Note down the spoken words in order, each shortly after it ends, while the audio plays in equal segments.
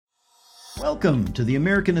Welcome to the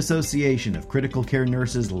American Association of Critical Care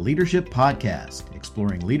Nurses Leadership Podcast,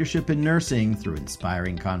 exploring leadership in nursing through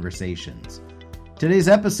inspiring conversations. Today's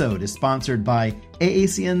episode is sponsored by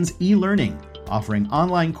AACN's e-learning, offering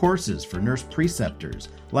online courses for nurse preceptors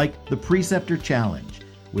like the Preceptor Challenge,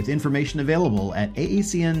 with information available at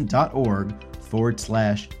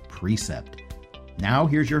aacn.org/precept. Now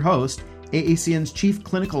here's your host, AACN's Chief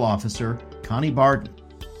Clinical Officer, Connie Barden.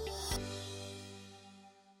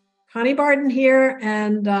 Connie Barden here,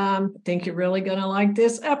 and I think you're really going to like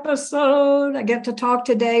this episode. I get to talk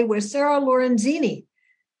today with Sarah Lorenzini.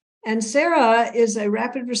 And Sarah is a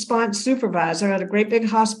rapid response supervisor at a great big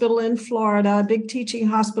hospital in Florida, a big teaching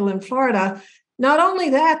hospital in Florida. Not only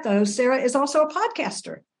that, though, Sarah is also a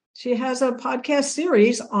podcaster. She has a podcast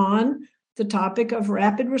series on the topic of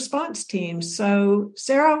rapid response teams. So,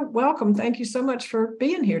 Sarah, welcome. Thank you so much for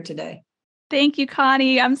being here today. Thank you,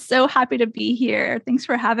 Connie. I'm so happy to be here. Thanks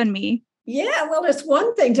for having me. Yeah, well, it's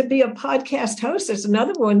one thing to be a podcast host. It's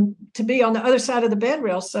another one to be on the other side of the bed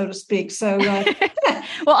rail, so to speak. So,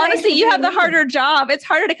 well, honestly, you have the harder job. It's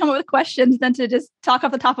harder to come up with questions than to just talk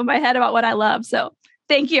off the top of my head about what I love. So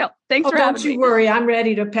thank you. Thanks for having me. Don't you worry. I'm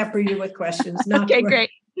ready to pepper you with questions. Okay, great.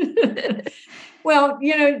 Well,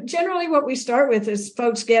 generally what we start with is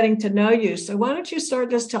folks getting to know you. So why don't you start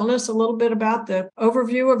just telling us a little bit about the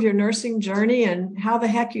overview of your nursing journey and how the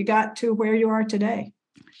heck you got to where you are today?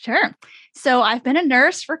 Sure. So I've been a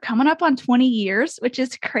nurse for coming up on 20 years, which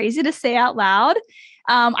is crazy to say out loud.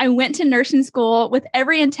 I went to nursing school with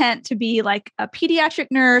every intent to be like a pediatric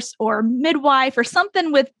nurse or midwife or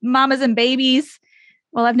something with mamas and babies.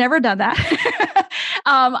 Well, I've never done that.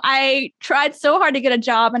 I tried so hard to get a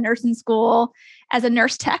job in nursing school as a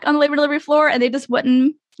nurse tech on the labor and delivery floor, and they just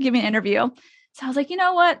wouldn't give me an interview. So I was like, you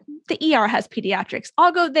know what? The ER has pediatrics.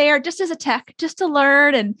 I'll go there just as a tech, just to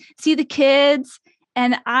learn and see the kids.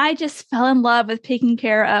 And I just fell in love with taking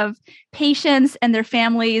care of patients and their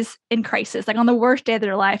families in crisis, like on the worst day of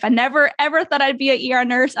their life. I never, ever thought I'd be an ER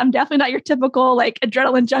nurse. I'm definitely not your typical like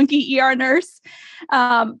adrenaline junkie ER nurse.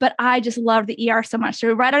 But I just loved the ER so much.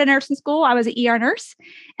 So right out of nursing school, I was an ER nurse.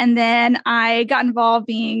 And then I got involved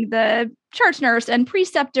being the charge nurse and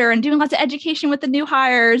preceptor and doing lots of education with the new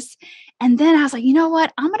hires. And then I was like, you know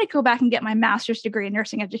what? I'm going to go back and get my master's degree in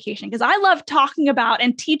nursing education because I love talking about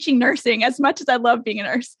and teaching nursing as much as I love being a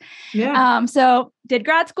nurse. Yeah. So did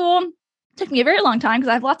grad school. Took me a very long time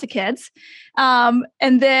because I have lots of kids. And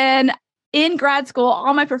then in grad school,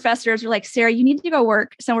 all my professors were like, Sarah, you need to go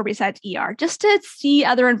work somewhere besides ER just to see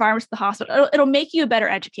other environments of the hospital. It'll make you a better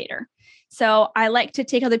educator. So I like to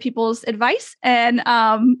take other people's advice and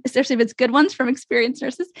especially if it's good ones from experienced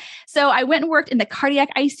nurses. So I went and worked in the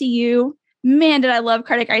cardiac ICU. Man, did I love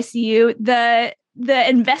cardiac ICU. The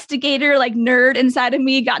investigator, like nerd inside of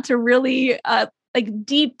me got to really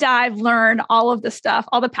deep dive, learn all of the stuff,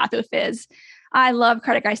 all the pathophys. I love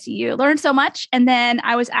cardiac ICU, learned so much. And then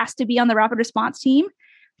I was asked to be on the rapid response team,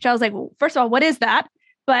 which I was like, well, first of all, what is that?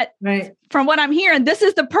 But From what I'm hearing, this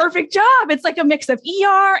is the perfect job. It's like a mix of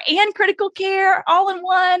ER and critical care all in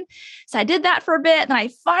one. So I did that for a bit. And I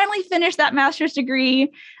finally finished that master's degree.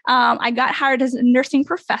 I got hired as a nursing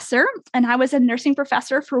professor, and I was a nursing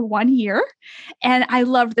professor for 1 year. And I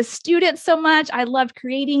loved the students so much. I loved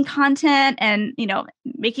creating content and,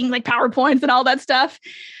 making like PowerPoints and all that stuff.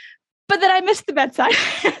 But then I missed the bedside.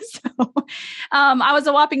 So I was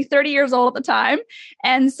a whopping 30 years old at the time.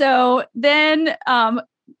 And so then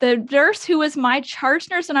the nurse who was my charge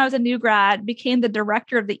nurse when I was a new grad became the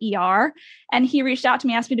director of the ER. And he reached out to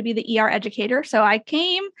me, asked me to be the ER educator. So I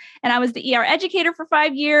came and I was the ER educator for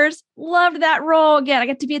 5 years. Loved that role. Again, I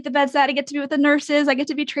get to be at the bedside. I get to be with the nurses. I get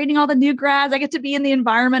to be training all the new grads. I get to be in the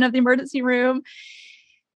environment of the emergency room.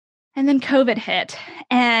 And then COVID hit.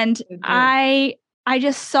 And I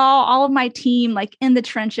just saw all of my team like in the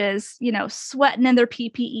trenches, sweating in their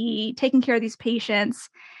PPE, taking care of these patients.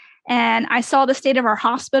 And I saw the state of our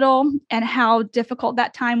hospital and how difficult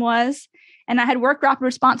that time was. And I had worked rapid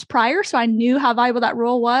response prior, so I knew how valuable that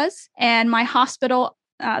role was. And my hospital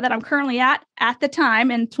that I'm currently at the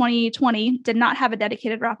time in 2020 did not have a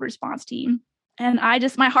dedicated rapid response team. And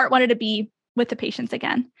my heart wanted to be with the patients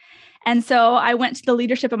again. And so I went to the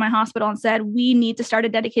leadership of my hospital and said, we need to start a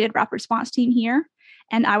dedicated rapid response team here.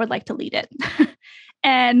 And I would like to lead it.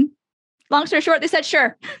 And long story short, they said,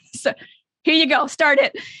 sure. So here you go, start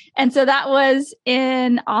it. And so that was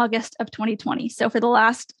in August of 2020. So for the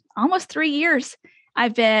last almost 3 years,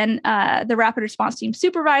 I've been the rapid response team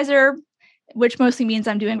supervisor, which mostly means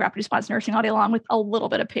I'm doing rapid response nursing all day long with a little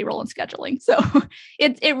bit of payroll and scheduling. So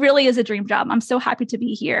it really is a dream job. I'm so happy to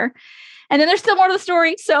be here. And then there's still more to the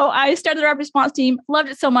story. So I started the rapid response team, loved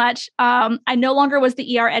it so much. I no longer was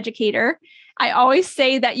the ER educator. I always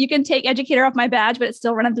say that you can take educator off my badge, but it's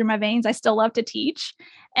still running through my veins. I still love to teach.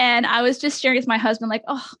 And I was just sharing with my husband, like,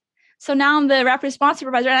 oh, so now I'm the rapid response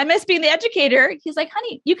supervisor and I miss being the educator. He's like,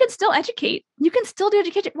 honey, you can still educate. You can still do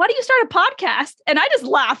education. Why don't you start a podcast? And I just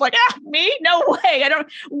laugh like, me? No way.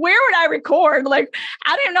 Where would I record? Like,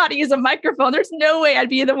 I don't know how to use a microphone. There's no way I'd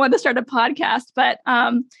be the one to start a podcast. But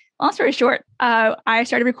long story short, I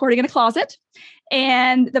started recording in a closet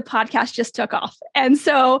and the podcast just took off. And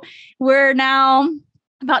so we're now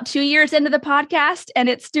about 2 years into the podcast and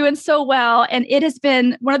it's doing so well. And it has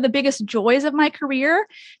been one of the biggest joys of my career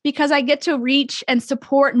because I get to reach and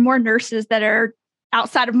support more nurses that are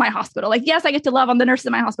outside of my hospital. Like, yes, I get to love on the nurses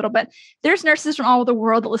in my hospital, but there's nurses from all over the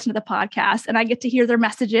world that listen to the podcast and I get to hear their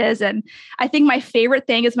messages. And I think my favorite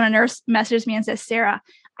thing is when a nurse messages me and says, Sarah,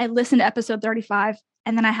 I listened to episode 35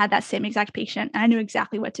 and then I had that same exact patient and I knew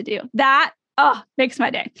exactly what to do. That, makes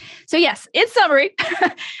my day. So yes, in summary,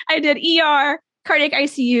 I did ER, cardiac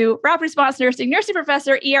ICU, rapid response nursing, nursing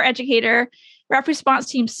professor, ER educator, rapid response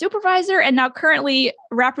team supervisor, and now currently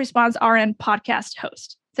rapid response RN podcast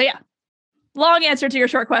host. So yeah, long answer to your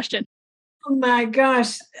short question. Oh my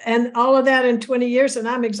gosh. And all of that in 20 years, and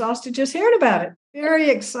I'm exhausted just hearing about it.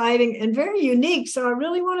 Very exciting and very unique. So I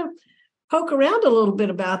really want to poke around a little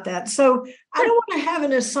bit about that. So I don't want to have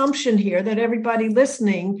an assumption here that everybody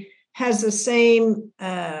listening has the same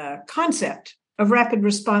concept of rapid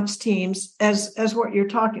response teams as what you're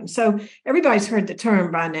talking. So everybody's heard the term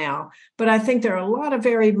by now, but I think there are a lot of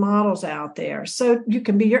varied models out there. So you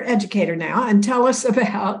can be your educator now and tell us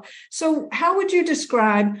about, so how would you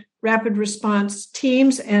describe rapid response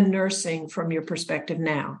teams and nursing from your perspective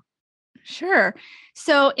now? Sure.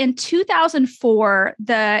 So in 2004,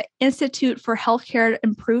 the Institute for Healthcare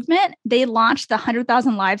Improvement, they launched the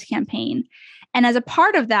 100,000 Lives campaign. And as a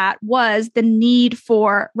part of that was the need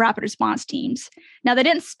for rapid response teams. Now, they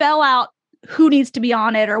didn't spell out who needs to be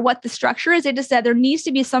on it or what the structure is. They just said there needs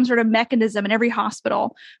to be some sort of mechanism in every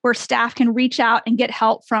hospital where staff can reach out and get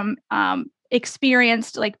help from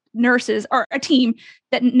experienced like nurses or a team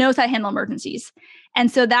that knows how to handle emergencies. And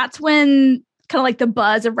so that's when kind of like the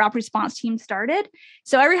buzz of rapid response team started.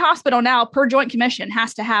 So every hospital now per Joint Commission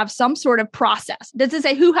has to have some sort of process. Does it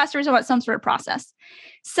say who has to respond some sort of process?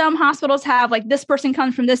 Some hospitals have like this person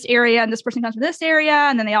comes from this area and this person comes from this area,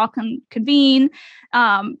 and then they all convene.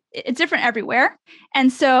 It's different everywhere.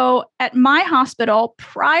 And so at my hospital,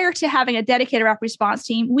 prior to having a dedicated rapid response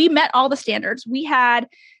team, we met all the standards. We had,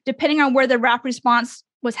 depending on where the rapid response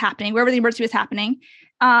was happening, wherever the emergency was happening,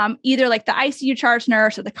 either like the ICU charge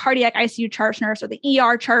nurse or the cardiac ICU charge nurse or the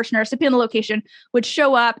ER charge nurse, depending on the location, would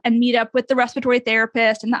show up and meet up with the respiratory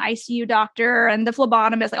therapist and the ICU doctor and the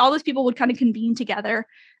phlebotomist. Like all those people would kind of convene together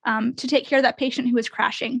to take care of that patient who was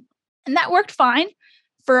crashing. And that worked fine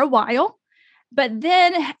for a while. But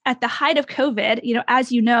then at the height of COVID,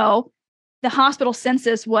 as you know, the hospital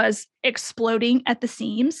census was exploding at the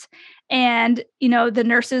seams. And, the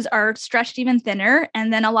nurses are stretched even thinner.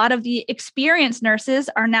 And then a lot of the experienced nurses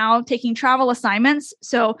are now taking travel assignments.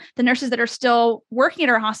 So the nurses that are still working at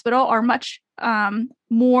our hospital are much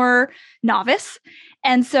more novice.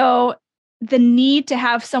 And so the need to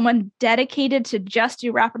have someone dedicated to just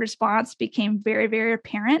do rapid response became very, very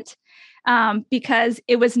apparent. Because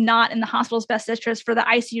it was not in the hospital's best interest for the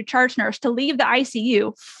ICU charge nurse to leave the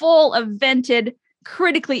ICU full of vented,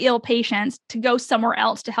 critically ill patients to go somewhere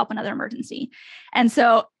else to help another emergency. And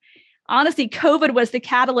so, honestly, COVID was the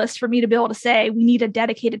catalyst for me to be able to say, we need a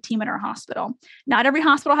dedicated team in our hospital. Not every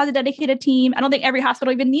hospital has a dedicated team. I don't think every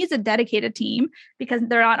hospital even needs a dedicated team because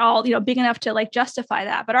they're not all, big enough to like justify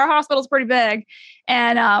that. But our hospital's pretty big.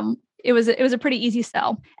 And it was a pretty easy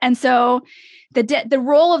sell. And so the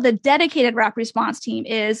role of the dedicated rapid response team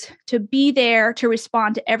is to be there to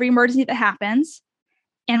respond to every emergency that happens.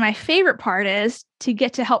 And my favorite part is to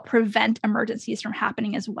get to help prevent emergencies from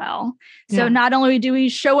happening as well. So not only do we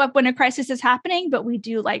show up when a crisis is happening, but we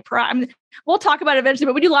do we'll talk about it eventually,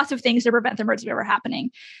 but we do lots of things to prevent the emergency ever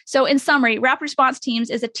happening. So in summary, rapid response teams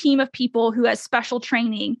is a team of people who has special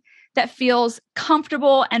training that feels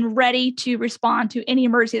comfortable and ready to respond to any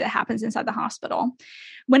emergency that happens inside the hospital.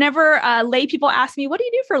 Whenever lay people ask me, what do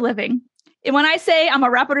you do for a living? And when I say I'm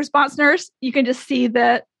a rapid response nurse, you can just see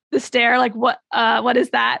the stare, like what is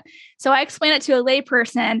that? So I explain it to a lay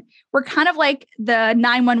person. We're kind of like the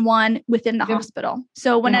 911 within the hospital.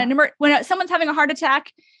 So when someone's having a heart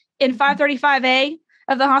attack in 535A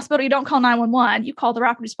of the hospital, you don't call 911, you call the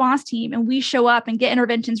rapid response team, and we show up and get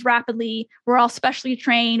interventions rapidly. We're all specially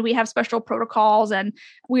trained. We have special protocols, and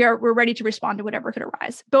we're ready to respond to whatever could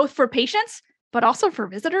arise, both for patients, but also for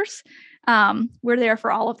visitors. We're there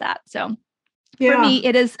for all of that. So Yeah. for me,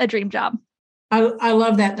 it is a dream job. I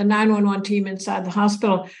love that, the 911 team inside the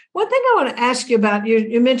hospital. One thing I want to ask you about,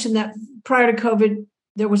 you mentioned that prior to COVID,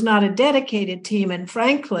 there was not a dedicated team. And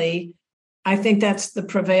frankly, I think that's the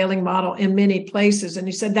prevailing model in many places. And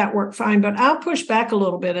you said that worked fine, but I'll push back a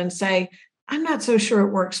little bit and say, I'm not so sure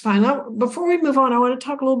it works fine. Before we move on, I want to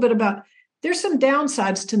talk a little bit about, there's some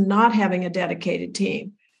downsides to not having a dedicated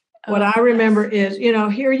team. What I remember is,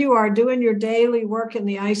 here you are doing your daily work in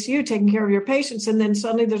the ICU, taking care of your patients, and then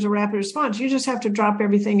suddenly there's a rapid response. You just have to drop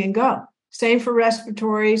everything and go. Same for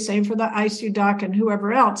respiratory, same for the ICU doc and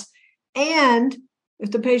whoever else. And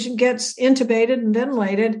if the patient gets intubated and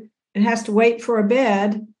ventilated and has to wait for a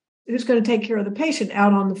bed, who's going to take care of the patient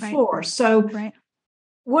out on the floor? So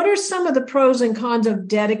what are some of the pros and cons of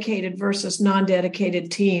dedicated versus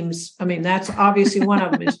non-dedicated teams? I mean, that's obviously one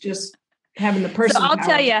of them is just having the person. So I'll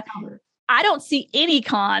tell you, I don't see any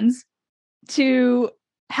cons to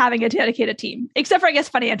having a dedicated team, except for, I guess,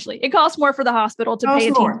 financially. It costs more for the hospital to pay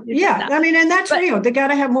a team. Yeah. I mean, and that's real. They got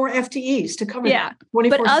to have more FTEs to cover that.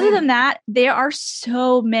 But other than that, there are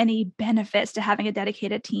so many benefits to having a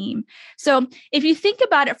dedicated team. So if you think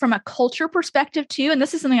about it from a culture perspective too, and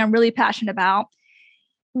this is something I'm really passionate about,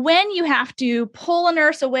 when you have to pull a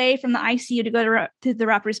nurse away from the ICU to go to the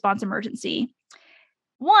rapid response emergency,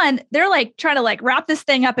 one, they're like trying to wrap this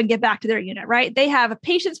thing up and get back to their unit, right? They have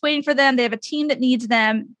patients waiting for them. They have a team that needs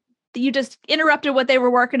them. You just interrupted what they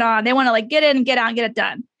were working on. They want to get in and get out and get it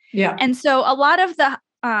done. Yeah. And so a lot of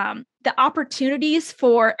the opportunities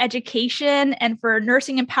for education and for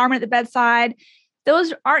nursing empowerment at the bedside,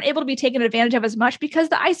 those aren't able to be taken advantage of as much because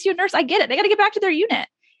the ICU nurse, I get it. They got to get back to their unit.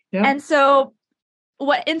 Yeah. And so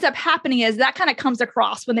what ends up happening is that kind of comes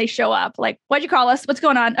across when they show up. Like, why'd you call us? What's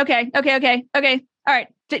going on? Okay. All right,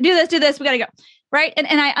 do this. We got to go. Right.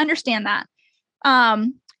 And I understand that.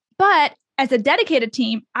 But as a dedicated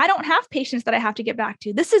team, I don't have patients that I have to get back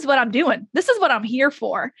to. This is what I'm doing. This is what I'm here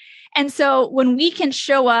for. And so when we can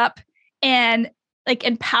show up and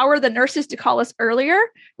empower the nurses to call us earlier,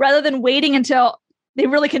 rather than waiting until they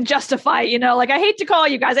really can justify, I hate to call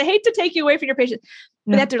you guys. I hate to take you away from your patients.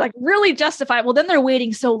 But they have to really justify. Well, then they're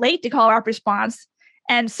waiting so late to call rapid response.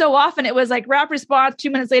 And so often it was rapid response, 2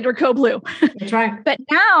 minutes later, code blue. That's right. But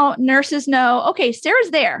now nurses know, okay, Sarah's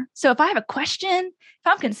there. So if I have a question, if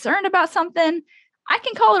I'm concerned about something, I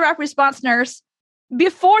can call the rapid response nurse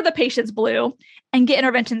before the patient's blue and get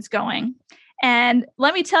interventions going. And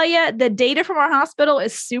let me tell you, the data from our hospital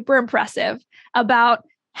is super impressive about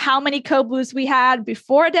how many code blues we had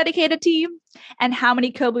before a dedicated team and how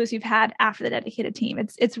many code blues we've had after the dedicated team.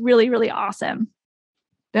 It's really, really awesome.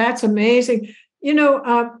 That's amazing.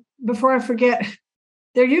 Before I forget,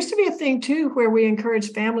 there used to be a thing too where we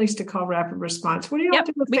encourage families to call rapid response. What do you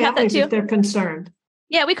do with families if they're concerned?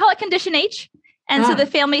 Yeah, we call it Condition H. And so the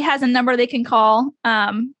family has a number they can call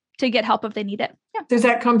to get help if they need it. Yeah. Does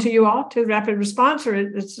that come to you all, to rapid response, or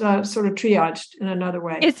it's sort of triaged in another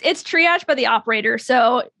way? It's triaged by the operator.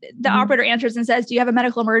 So the operator answers and says, do you have a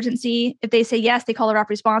medical emergency? If they say yes, they call the rapid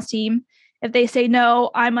response team. If they say no,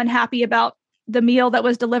 I'm unhappy about the meal that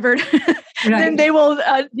was delivered, then they will,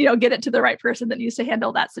 get it to the right person that needs to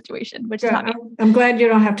handle that situation, which is not me. I'm glad you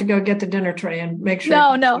don't have to go get the dinner tray and make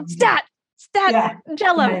sure. No, stat,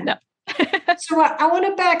 Jello. Yeah. No. So I want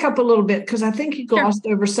to back up a little bit because I think you glossed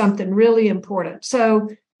over something really important. So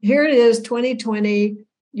here it is, 2020.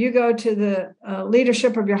 You go to the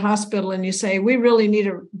leadership of your hospital and you say, we really need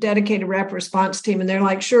a dedicated rapid response team. And they're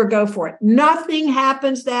like, sure, go for it. Nothing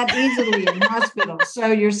happens that easily in hospitals. So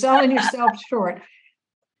you're selling yourself short.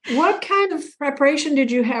 What kind of preparation did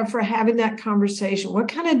you have for having that conversation? What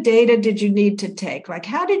kind of data did you need to take?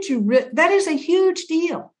 How did you, that is a huge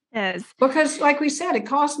deal. Yes. Because like we said, it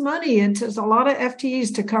costs money. It's a lot of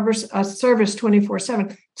FTEs to cover a service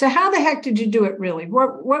 24/7. So how the heck did you do it really?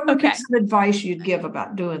 What would be some advice you'd give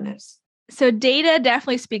about doing this? So data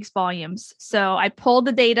definitely speaks volumes. So I pulled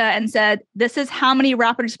the data and said, this is how many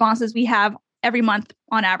rapid responses we have every month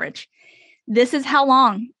on average. This is how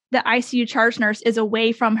long the ICU charge nurse is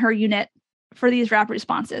away from her unit for these rapid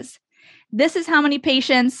responses. This is how many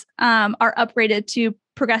patients are upgraded to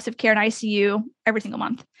progressive care in ICU every single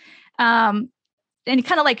month. And it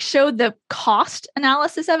kind of showed the cost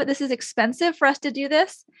analysis of it. This is expensive for us to do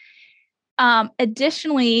this.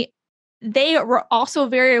 Additionally, they were also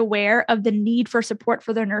very aware of the need for support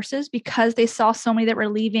for their nurses because they saw so many that were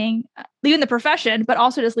leaving the profession, but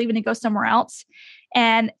also just leaving to go somewhere else.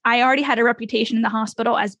 And I already had a reputation in the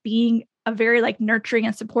hospital as being a very nurturing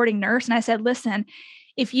and supporting nurse. And I said, listen,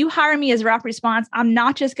 if you hire me as rapid response, I'm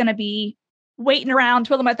not just going to be waiting around,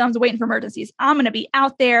 twiddling my thumbs, waiting for emergencies. I'm going to be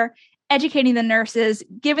out there educating the nurses,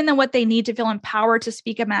 giving them what they need to feel empowered to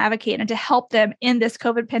speak up and advocate and to help them in this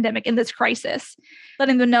COVID pandemic, in this crisis,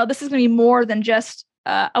 letting them know this is going to be more than just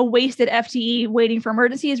a wasted FTE waiting for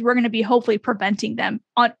emergencies. We're going to be hopefully preventing them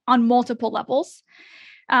on multiple levels.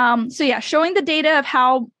 So yeah, showing the data of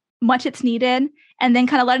how much it's needed and then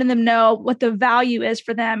kind of letting them know what the value is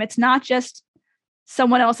for them. It's not just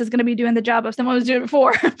someone else is going to be doing the job of someone who was doing it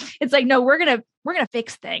before. It's like, no, we're going to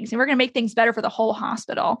fix things and we're going to make things better for the whole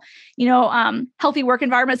hospital. Healthy work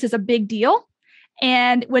environments is a big deal.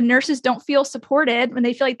 And when nurses don't feel supported, when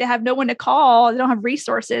they feel like they have no one to call, they don't have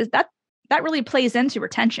resources, that really plays into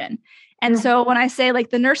retention. And so when I say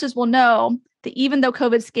like the nurses will know that even though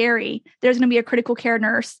COVID's scary, there's going to be a critical care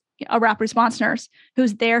nurse, a rapid response nurse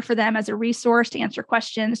who's there for them as a resource to answer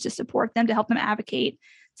questions, to support them, to help them advocate.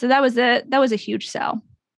 So that was a huge sell.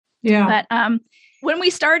 Yeah. But when we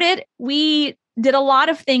started, we did a lot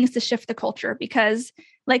of things to shift the culture because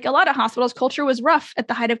like a lot of hospitals, culture was rough at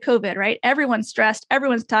the height of COVID, right? Everyone's stressed,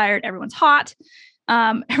 everyone's tired, everyone's hot,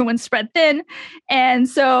 everyone's spread thin. And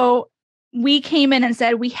so we came in and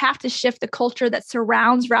said, we have to shift the culture that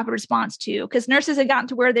surrounds rapid response too, because nurses had gotten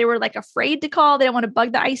to where they were like afraid to call. They didn't want to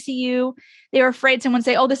bug the ICU. They were afraid someone would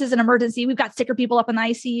say, oh, this is an emergency. We've got sicker people up in the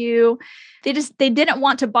ICU. They didn't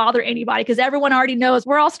want to bother anybody because everyone already knows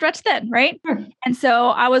we're all stretched thin, right? And so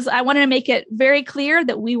I wanted to make it very clear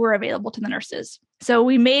that we were available to the nurses. So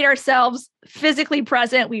we made ourselves physically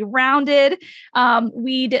present. We rounded.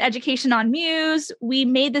 We did education on Muse. We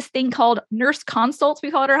made this thing called nurse consults,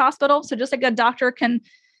 we call it at our hospital. So just like a doctor can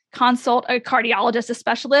consult a cardiologist, a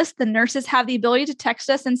specialist, the nurses have the ability to text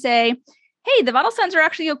us and say, hey, the vital signs are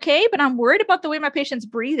actually okay, but I'm worried about the way my patient's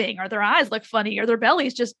breathing, or their eyes look funny, or their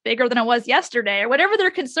belly's just bigger than it was yesterday, or whatever their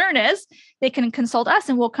concern is. They can consult us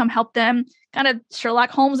and we'll come help them kind of Sherlock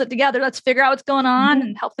Holmes it together. Let's figure out what's going on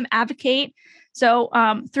and help them advocate. So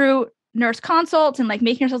through nurse consults and like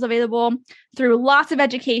making ourselves available, through lots of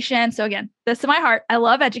education. So again, this is my heart. I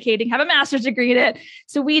love educating, have a master's degree in it.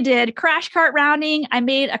 So we did crash cart rounding. I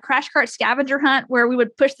made a crash cart scavenger hunt where we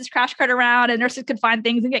would push this crash cart around and nurses could find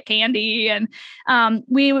things and get candy. And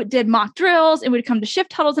we did mock drills and we'd come to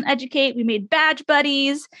shift huddles and educate. We made badge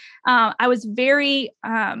buddies. I was very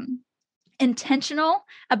intentional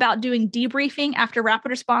about doing debriefing after rapid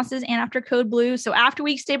responses and after code blue. So after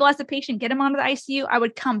we stabilized the patient, get him onto the ICU, I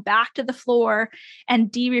would come back to the floor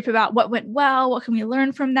and debrief about what went well, what can we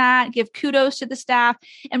learn from that, give kudos to the staff,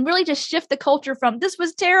 and really just shift the culture from this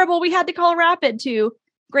was terrible, we had to call a rapid, to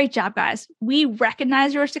great job, guys. We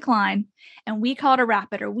recognize yours decline and we called a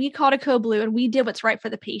rapid or we called a code blue and we did what's right for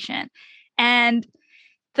the patient. And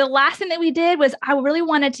the last thing that we did was I really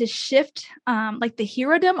wanted to shift like the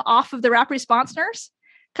hero-dom off of the rapid response nurse.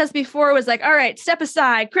 Because before it was like, all right, step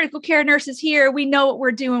aside, critical care nurse is here. We know what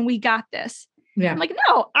we're doing. We got this. Yeah. I'm like,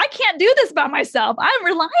 no, I can't do this by myself. I'm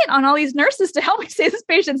reliant on all these nurses to help me save this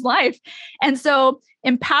patient's life. And so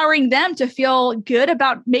empowering them to feel good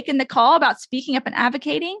about making the call, about speaking up and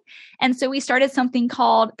advocating. And so we started something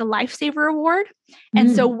called the Lifesaver Award. And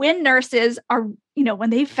so when nurses are, when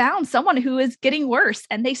they found someone who is getting worse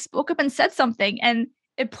and they spoke up and said something and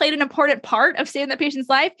it played an important part of saving that patient's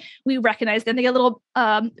life, we recognize them. They get a little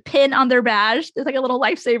pin on their badge. There's like a little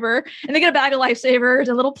lifesaver, and they get a bag of lifesavers,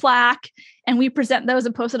 a little plaque, and we present those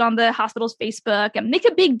and post it on the hospital's Facebook and make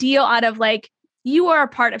a big deal out of like, you are a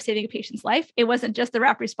part of saving a patient's life. It wasn't just the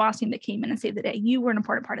rapid response team that came in and saved the day. You were an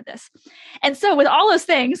important part of this. And so with all those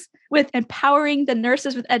things, with empowering the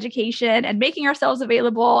nurses with education and making ourselves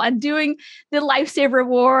available and doing the Lifesaver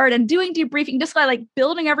Award and doing debriefing, just like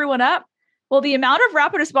building everyone up, well, the amount of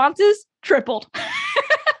rapid responses tripled,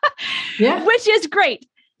 which is great.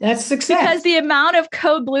 That's success. Because the amount of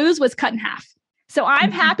code blues was cut in half. So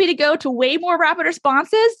I'm happy to go to way more rapid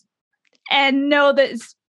responses and know that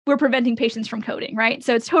we're preventing patients from coding, right?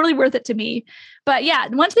 So it's totally worth it to me. But yeah,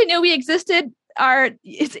 once they knew we existed,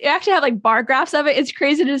 it's actually have like bar graphs of it. It's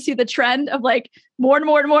crazy to see the trend of like more and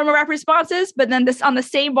more and more and more rapid responses. But then this on the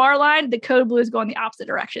same bar line, the code blue is going the opposite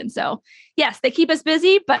direction. So yes, they keep us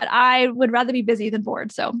busy, but I would rather be busy than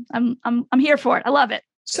bored. So I'm here for it. I love it.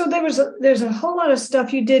 So there's a whole lot of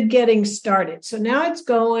stuff you did getting started. So now it's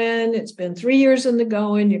going. It's been 3 years in the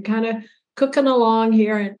going. You're kind of cooking along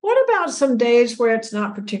here. And what about some days where it's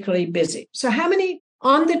not particularly busy? So how many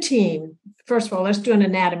on the team? First of all, let's do an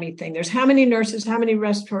anatomy thing. There's how many nurses, how many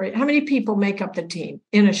respiratory, how many people make up the team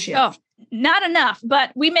in a shift? Oh, not enough,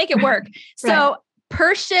 but we make it work. So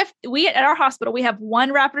per shift, at our hospital, we have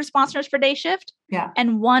one rapid response nurse for day shift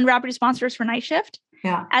and one rapid response nurse for night shift.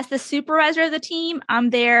 Yeah. As the supervisor of the team, I'm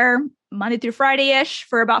there Monday through Friday-ish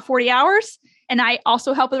for about 40 hours. And I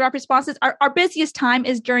also help with rapid responses. Our busiest time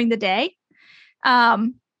is during the day.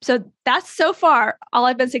 So that's so far all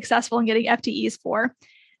I've been successful in getting FTEs for.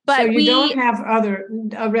 But so you don't have other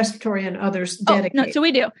respiratory and others dedicated? No, so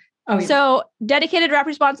we do. So dedicated rapid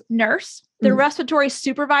response nurse, the respiratory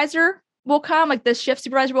supervisor will come, like the shift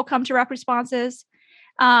supervisor will come to rapid responses.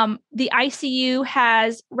 The ICU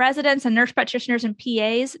has residents and nurse practitioners and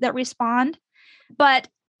PAs that respond, but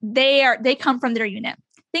they come from their unit.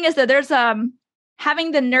 Thing is that there's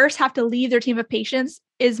having the nurse have to leave their team of patients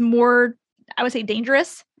is more, I would say,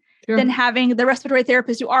 dangerous than having the respiratory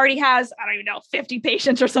therapist who already has, 50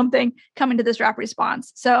 patients or something coming to this rapid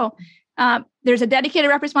response. So there's a dedicated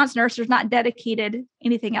rapid response nurse. There's not dedicated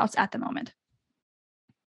anything else at the moment.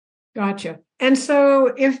 Gotcha. And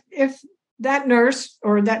so if that nurse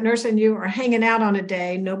and you are hanging out on a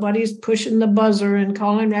day, nobody's pushing the buzzer and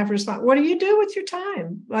calling rapid response, what do you do with your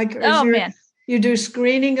time? Like, man. You do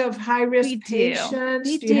screening of high-risk patients?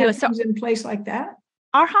 We do. You have so, things in place like that?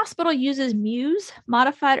 Our hospital uses Muse,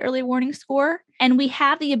 Modified Early Warning Score, and we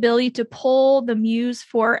have the ability to pull the Muse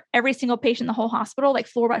for every single patient in the whole hospital, like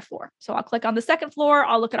floor by floor. So I'll click on the second floor,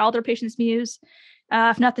 I'll look at all their patients' Muse.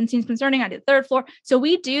 If nothing seems concerning, I do the third floor. So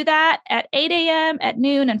we do that at 8 a.m., at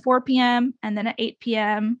noon, and 4 p.m., and then at 8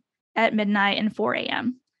 p.m., at midnight, and 4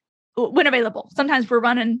 a.m. when available. Sometimes we're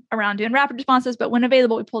running around doing rapid responses, but when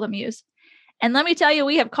available, we pull the Muse. And let me tell you,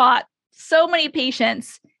 we have caught so many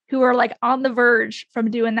patients who are like on the verge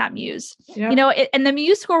from doing that Muse. Yep. And the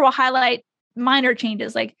Muse score will highlight minor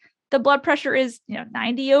changes, like the blood pressure is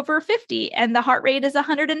 90 over 50 and the heart rate is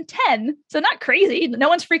 110. So not crazy. No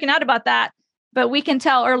one's freaking out about that, but we can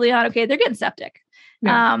tell early on, okay, they're getting septic.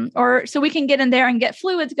 Yeah. Or so we can get in there and get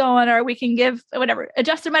fluids going, or we can give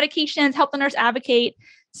adjust their medications, help the nurse advocate.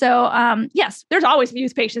 So yes, there's always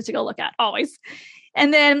Muse patients to go look at, always.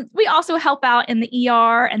 And then we also help out in the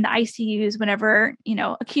ER and the ICUs whenever,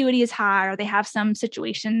 acuity is high or they have some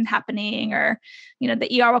situation happening, or,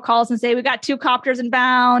 the ER will call us and say, we've got 2 copters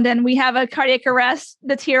inbound and we have a cardiac arrest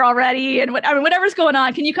that's here already. And whatever's going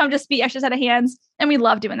on, can you come just be extra set of hands? And we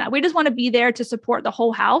love doing that. We just want to be there to support the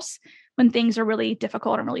whole house when things are really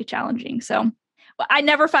difficult and really challenging. So I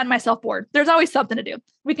never find myself bored. There's always something to do.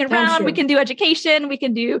 We can round, we can do education, we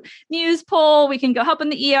can do Muse pull, we can go help in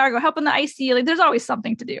the ER, go help in the ICU. Like, there's always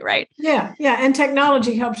something to do, right? Yeah. And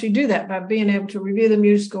technology helps you do that by being able to review the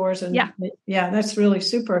Muse scores. And yeah, that's really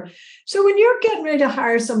super. So when you're getting ready to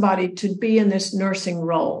hire somebody to be in this nursing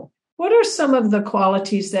role, what are some of the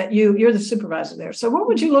qualities that you're the supervisor there? So what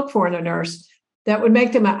would you look for in a nurse that would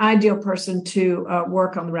make them an ideal person to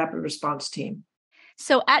work on the rapid response team?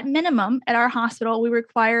 So at minimum, at our hospital, we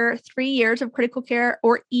require 3 years of critical care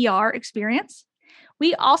or ER experience.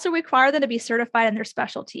 We also require them to be certified in their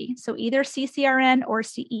specialty. So either CCRN or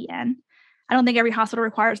CEN. I don't think every hospital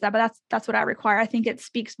requires that, but that's what I require. I think it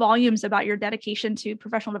speaks volumes about your dedication to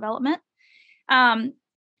professional development.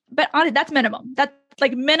 But honestly, that's minimum. That's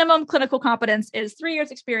like minimum clinical competence is 3 years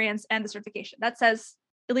experience and the certification. That says,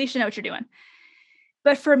 at least you know what you're doing.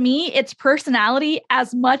 But for me, it's personality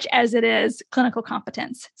as much as it is clinical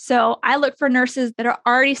competence. So I look for nurses that are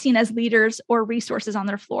already seen as leaders or resources on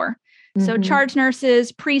their floor. Mm-hmm. So charge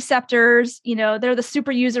nurses, preceptors, they're the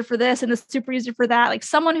super user for this and the super user for that. Like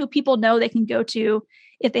someone who people know they can go to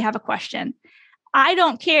if they have a question. I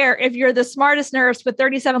don't care if you're the smartest nurse with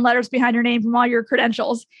 37 letters behind your name from all your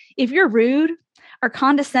credentials. If you're rude or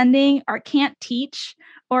condescending or can't teach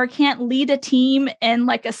or can't lead a team in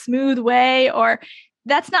like a smooth way, or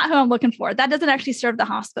that's not who I'm looking for. That doesn't actually serve the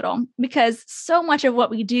much, because so much of what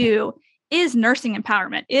we do is nursing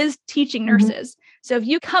empowerment, is teaching nurses. Mm-hmm. So if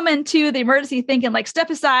you come into the emergency thinking like, step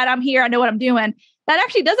aside, I'm here, I know what I'm doing, that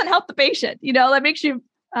actually doesn't help the patient. That makes you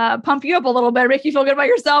pump you up a little bit, make you feel good about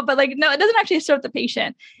yourself. But no, it doesn't actually serve the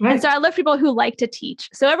patient. Right. And so I look for people who like to teach.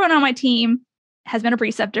 So everyone on my team has been a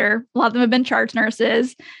preceptor. A lot of them have been charge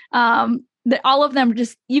nurses. All of them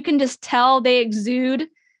you can just tell they exude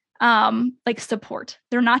support.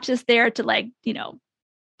 They're not just there to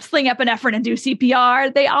sling up an effort and do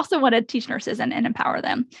CPR. They also want to teach nurses and empower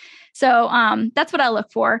them. So that's what I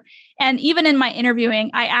look for. And even in my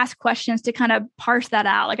interviewing, I ask questions to kind of parse that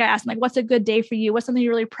out. Like I ask them, what's a good day for you? What's something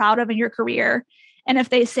you're really proud of in your career? And if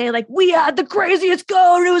they say we had the craziest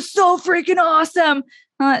go and it was so freaking awesome,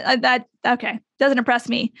 that doesn't impress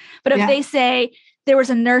me. But if they say, there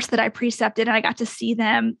was a nurse that I precepted and I got to see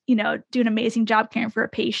them, do an amazing job caring for a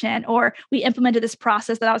patient, or we implemented this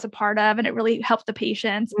process that I was a part of and it really helped the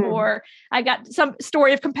patients, or I got some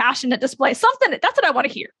story of compassionate display, something that's what I want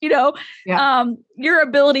to hear, your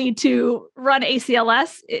ability to run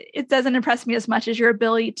ACLS, it doesn't impress me as much as your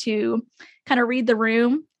ability to kind of read the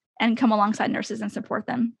room and come alongside nurses and support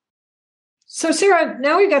them. So, Sarah,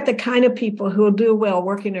 now we've got the kind of people who will do well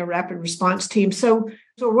working in a rapid response team. So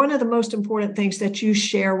one of the most important things that you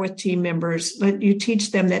share with team members, that you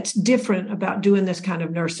teach them that's different about doing this kind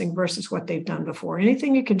of nursing versus what they've done before.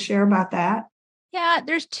 Anything you can share about that? Yeah,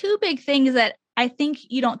 there's two big things that I think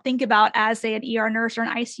you don't think about as, say, an ER nurse or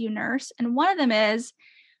an ICU nurse. And one of them is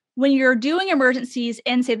when you're doing emergencies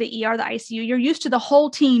in, say, the ER, the ICU, you're used to the whole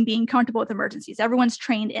team being comfortable with emergencies. Everyone's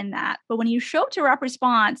trained in that. But when you show up to rapid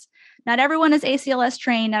response, not everyone is ACLS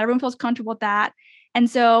trained. Not everyone feels comfortable with that. And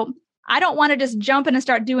so I don't want to just jump in and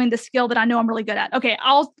start doing the skill that I know I'm really good at. Okay,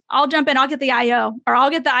 I'll jump in, I'll get the IO, or I'll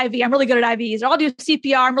get the IV. I'm really good at IVs, or I'll do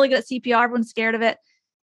CPR. I'm really good at CPR. Everyone's scared of it.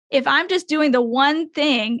 If I'm just doing the one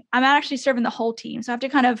thing, I'm not actually serving the whole team. So I have to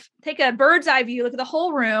kind of take a bird's eye view, look at the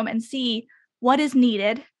whole room and see what is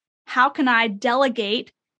needed. How can I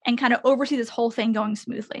delegate and kind of oversee this whole thing going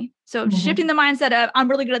smoothly? So shifting the mindset of I'm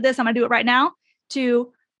really good at this, I'm going to do it right now,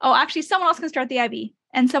 to, oh, actually someone else can start the IV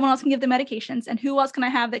and someone else can give the medications, and who else can I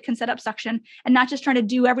have that can set up suction, and not just trying to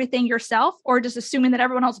do everything yourself or just assuming that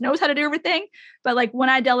everyone else knows how to do everything. But like when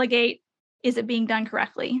I delegate, is it being done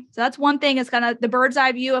correctly? So that's one thing, is kind of the bird's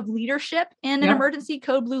eye view of leadership in an emergency,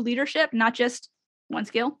 code blue leadership, not just one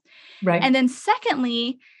skill. Right. And then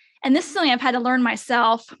secondly, and this is something I've had to learn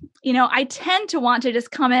myself, I tend to want to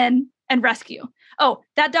just come in and rescue. Oh,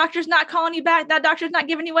 that doctor's not calling you back. That doctor's not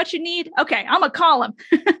giving you what you need. Okay, I'm gonna call him.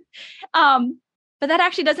 But that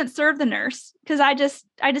actually doesn't serve the nurse, because I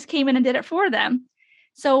just came in and did it for them.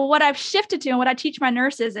 So what I've shifted to and what I teach my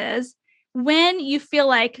nurses is, when you feel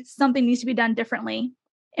like something needs to be done differently,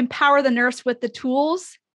 empower the nurse with the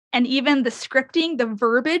tools and even the scripting, the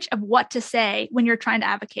verbiage of what to say when you're trying to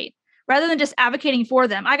advocate, rather than just advocating for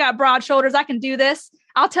them. I got broad shoulders. I can do this.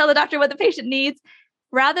 I'll tell the doctor what the patient needs.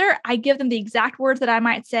 Rather, I give them the exact words that I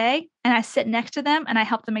might say, and I sit next to them and I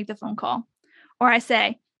help them make the phone call. Or I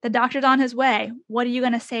say, the doctor's on his way. What are you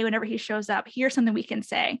going to say whenever he shows up? Here's something we can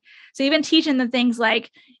say. So even teaching them things like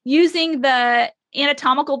using the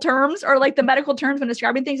anatomical terms or like the medical terms when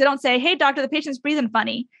describing things. I don't say, hey, doctor, the patient's breathing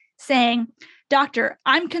funny. Saying, doctor,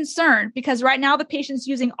 I'm concerned because right now the patient's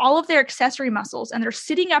using all of their accessory muscles and they're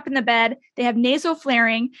sitting up in the bed. They have nasal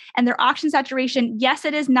flaring and their oxygen saturation, yes,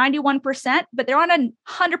 it is 91%, but they're on a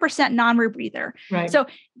 100% non-rebreather. Right. So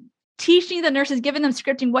teaching the nurses, giving them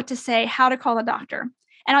scripting, what to say, how to call the doctor.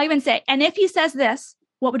 And I'll even say, and if he says this,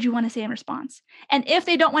 what would you want to say in response? And if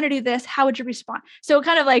they don't want to do this, how would you respond? So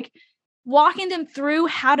kind of like walking them through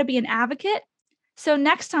how to be an advocate. So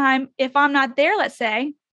next time, if I'm not there, let's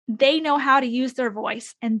say, they know how to use their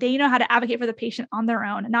voice and they know how to advocate for the patient on their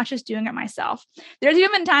own and not just doing it myself. There's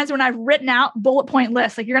even been times when I've written out bullet point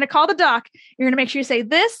lists. Like, you're going to call the doc. You're going to make sure you say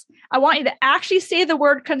this. I want you to actually say the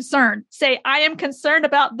word concern. Say, I am concerned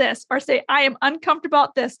about this, or say, I am uncomfortable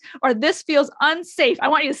about this, or this feels unsafe. I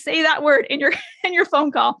want you to say that word in your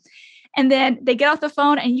phone call. And then they get off the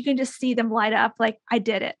phone and you can just see them light up. Like, I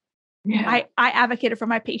did it. Yeah. I advocated for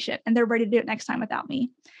my patient and they're ready to do it next time without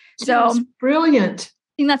me. So that's brilliant.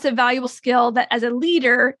 I think that's a valuable skill that as a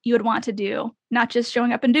leader, you would want to do, not just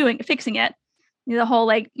showing up and fixing it. The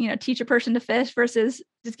whole teach a person to fish versus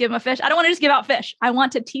just give them a fish. I don't want to just give out fish. I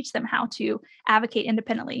want to teach them how to advocate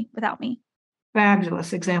independently without me.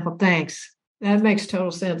 Fabulous example. Thanks. That makes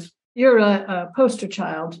total sense. You're a poster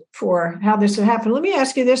child for how this would happen. Let me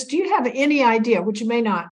ask you this. Do you have any idea, which you may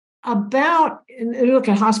not, about, and look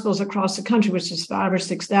at hospitals across the country, which is 5,000 or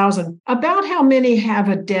 6,000, about how many have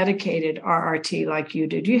a dedicated RRT like you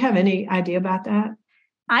do? Do you have any idea about that?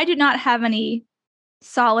 I do not have any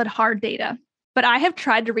solid hard data, but I have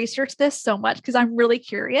tried to research this so much because I'm really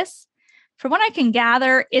curious. From what I can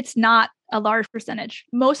gather, it's not a large percentage.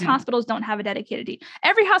 Most hospitals don't have a dedicated team.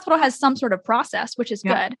 Every hospital has some sort of process, which is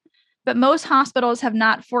good, but most hospitals have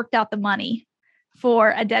not forked out the money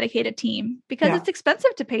for a dedicated team because it's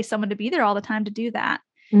expensive to pay someone to be there all the time to do that.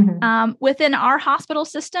 Mm-hmm. Within our hospital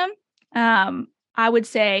system, I would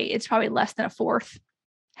say it's probably less than a fourth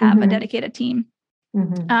have a dedicated team.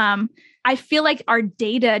 Mm-hmm. I feel like our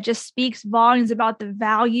data just speaks volumes about the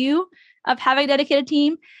value of having a dedicated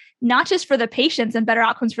team, not just for the patients and better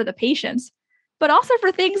outcomes for the patients, but also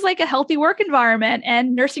for things like a healthy work environment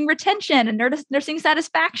and nursing retention and nursing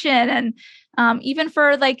satisfaction. And even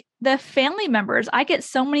for like the family members, I get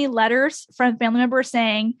so many letters from family members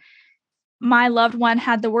saying, my loved one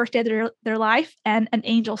had the worst day of their life and an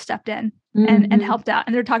angel stepped in and helped out.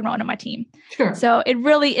 And they're talking about one of my team. Sure. So it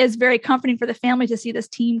really is very comforting for the family to see this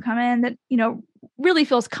team come in that, really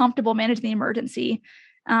feels comfortable managing the emergency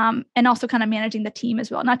and also kind of managing the team as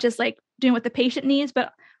well. Not just like doing what the patient needs,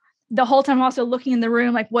 but the whole time I'm also looking in the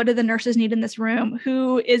room, like what do the nurses need in this room?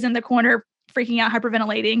 Who is in the corner freaking out,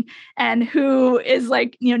 hyperventilating, and who is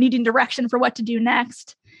like, needing direction for what to do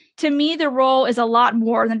next. To me, the role is a lot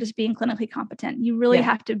more than just being clinically competent. You really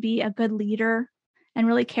have to be a good leader and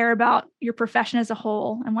really care about your profession as a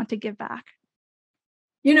whole and want to give back.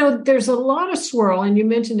 There's a lot of swirl, and you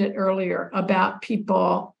mentioned it earlier about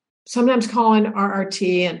people sometimes calling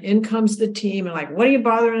RRT, and in comes the team and like, what are you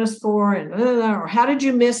bothering us for? And or how did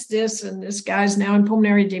you miss this? And this guy's now in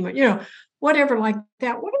pulmonary edema, whatever like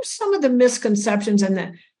that. What are some of the misconceptions and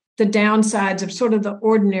the downsides of sort of the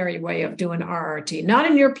ordinary way of doing RRT? Not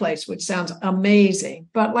in your place, which sounds amazing,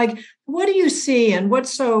 but like, what do you see and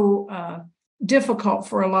what's so difficult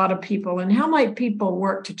for a lot of people? And how might people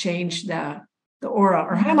work to change the aura,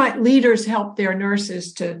 or how might leaders help their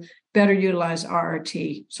nurses to better utilize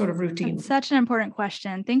RRT sort of routine? That's such an important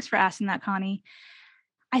question. Thanks for asking that, Connie.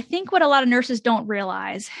 I think what a lot of nurses don't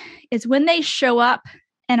realize is when they show up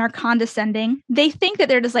and are condescending, they think that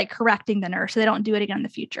they're just like correcting the nurse so they don't do it again in the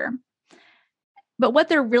future. But what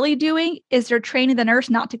they're really doing is they're training the nurse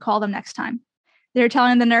not to call them next time. They're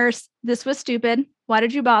telling the nurse, this was stupid. Why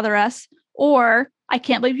did you bother us? Or, I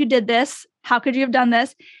can't believe you did this. How could you have done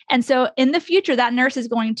this? And so in the future, that nurse is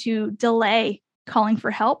going to delay calling for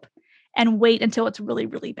help and wait until it's really,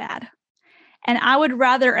 really bad. And I would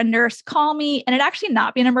rather a nurse call me and it actually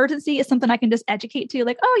not be an emergency. It's something I can just educate to,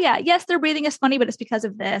 like, oh yeah, yes, their breathing is funny, but it's because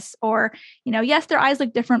of this. Or, yes, their eyes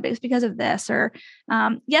look different, but it's because of this. Or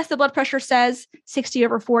yes, the blood pressure says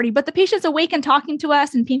 60/40, but the patient's awake and talking to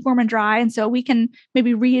us in pink, warm, and dry. And so we can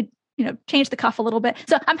maybe change the cuff a little bit.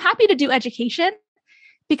 So I'm happy to do education,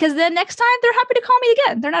 because then next time they're happy to call me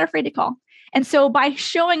again. They're not afraid to call. And so by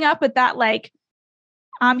showing up with that, like,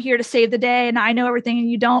 I'm here to save the day and I know everything and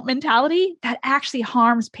you don't mentality, that actually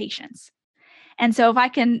harms patients. And so if I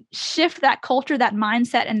can shift that culture, that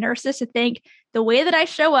mindset in nurses to think the way that I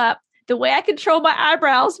show up, the way I control my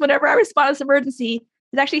eyebrows whenever I respond to this emergency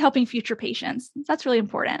is actually helping future patients. That's really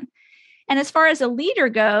important. And as far as a leader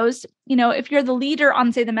goes, if you're the leader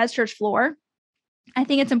on, say, the med-surg floor, I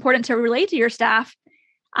think it's important to relate to your staff.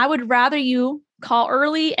 I would rather you call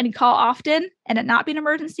early and call often and it not be an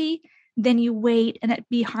emergency than you wait and it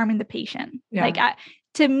be harming the patient. Yeah.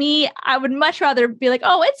 To me, I would much rather be like,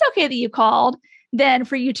 oh, it's okay that you called than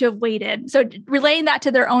for you to have waited. So relaying that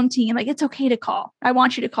to their own team, like, it's okay to call. I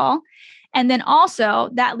want you to call. And then also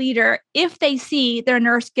that leader, if they see their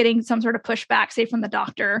nurse getting some sort of pushback, say from the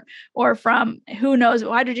doctor or from who knows,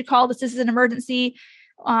 why did you call this? This is an emergency.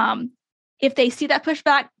 If they see that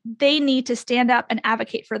pushback, they need to stand up and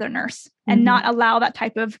advocate for their nurse and not allow that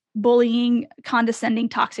type of bullying, condescending,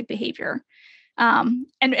 toxic behavior. And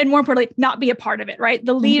more importantly, not be a part of it, right?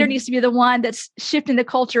 The leader needs to be the one that's shifting the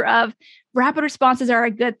culture of rapid responses are a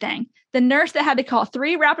good thing. The nurse that had to call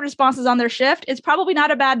 3 rapid responses on their shift is probably not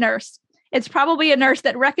a bad nurse. It's probably a nurse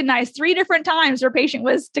that recognized 3 different times their patient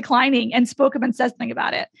was declining and spoke up and said something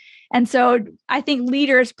about it. And so I think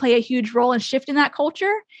leaders play a huge role in shifting that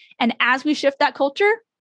culture. And as we shift that culture,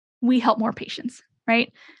 we help more patients,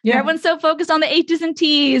 right? Yeah. Everyone's so focused on the H's and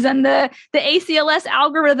T's and the ACLS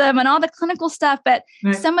algorithm and all the clinical stuff. But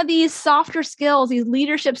some of these softer skills, these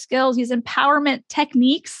leadership skills, these empowerment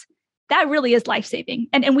techniques, that really is life-saving.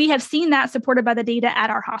 And we have seen that supported by the data at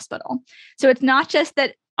our hospital. So it's not just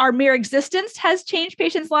that our mere existence has changed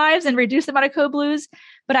patients' lives and reduced the amount of code blues,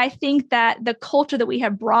 but I think that the culture that we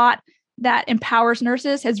have brought that empowers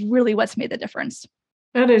nurses has really what's made the difference.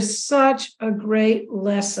 That is such a great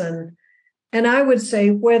lesson. And I would say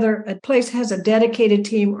whether a place has a dedicated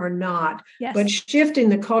team or not, but shifting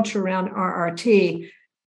the culture around RRT,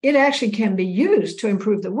 it actually can be used to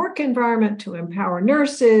improve the work environment, to empower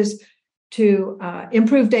nurses, to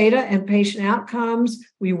improve data and patient outcomes.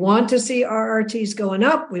 We want to see RRTs going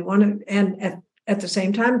up. We want to, and at the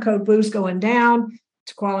same time, code blues going down.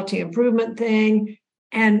 It's a quality improvement thing.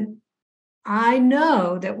 And I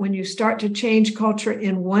know that when you start to change culture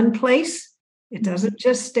in one place, it doesn't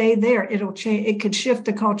just stay there. It'll change. It could shift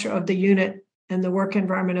the culture of the unit and the work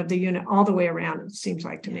environment of the unit all the way around, it seems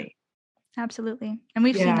like to me. Absolutely. And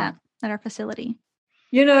we've seen that at our facility.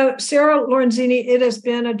 Sarah Lorenzini, it has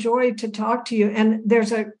been a joy to talk to you. And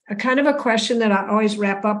there's a kind of a question that I always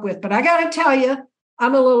wrap up with, but I got to tell you,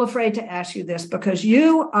 I'm a little afraid to ask you this because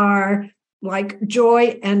you are like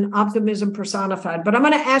joy and optimism personified, but I'm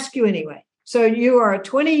going to ask you anyway. So you are a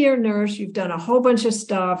 20-year nurse. You've done a whole bunch of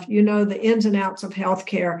stuff. You know the ins and outs of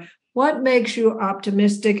healthcare. What makes you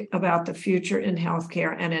optimistic about the future in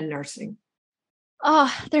healthcare and in nursing?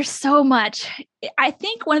 Oh, there's so much. I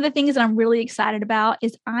think one of the things that I'm really excited about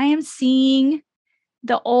is I am seeing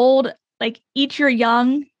the old, like, eat your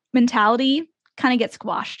young mentality kind of get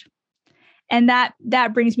squashed. And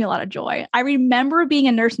that brings me a lot of joy. I remember being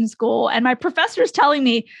in nursing school and my professors telling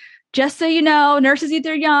me, just so you know, nurses eat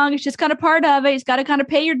their young. It's just kind of part of it. You got to kind of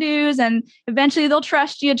pay your dues and eventually they'll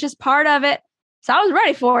trust you. It's just part of it. So I was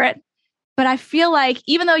ready for it. But I feel like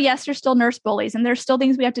even though, yes, there's still nurse bullies and there's still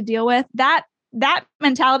things we have to deal with, that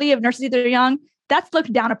mentality of nurses eat their young, that's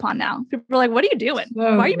looked down upon now. People are like, what are you doing?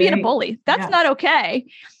 Why are you being a bully? That's not okay.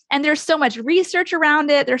 And there's so much research around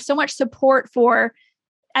it. There's so much support for,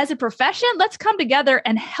 as a profession, let's come together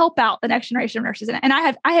and help out the next generation of nurses. And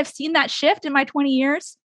I have seen that shift in my 20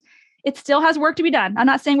 years. It still has work to be done. I'm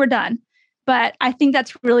not saying we're done, but I think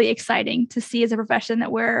that's really exciting to see as a profession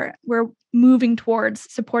that we're moving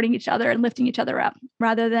towards supporting each other and lifting each other up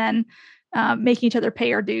rather than making each other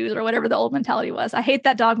pay our dues or whatever the old mentality was. I hate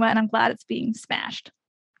that dogma and I'm glad it's being smashed.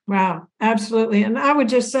 Wow, absolutely. And I would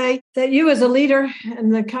just say that you as a leader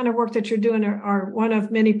and the kind of work that you're doing are one of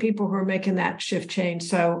many people who are making that shift change.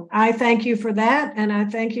 So I thank you for that. And I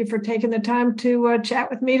thank you for taking the time to chat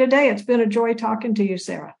with me today. It's been a joy talking to you,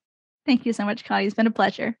 Sarah. Thank you so much, Connie. It's been a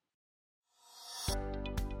pleasure.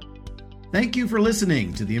 Thank you for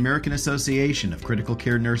listening to the American Association of Critical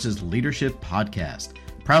Care Nurses Leadership Podcast,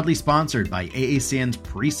 proudly sponsored by AACN's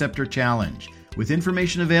Preceptor Challenge, with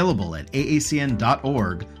information available at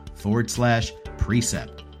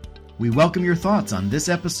aacn.org/precept. We welcome your thoughts on this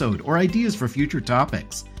episode or ideas for future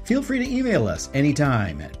topics. Feel free to email us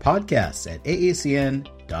anytime at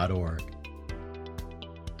podcasts@aacn.org.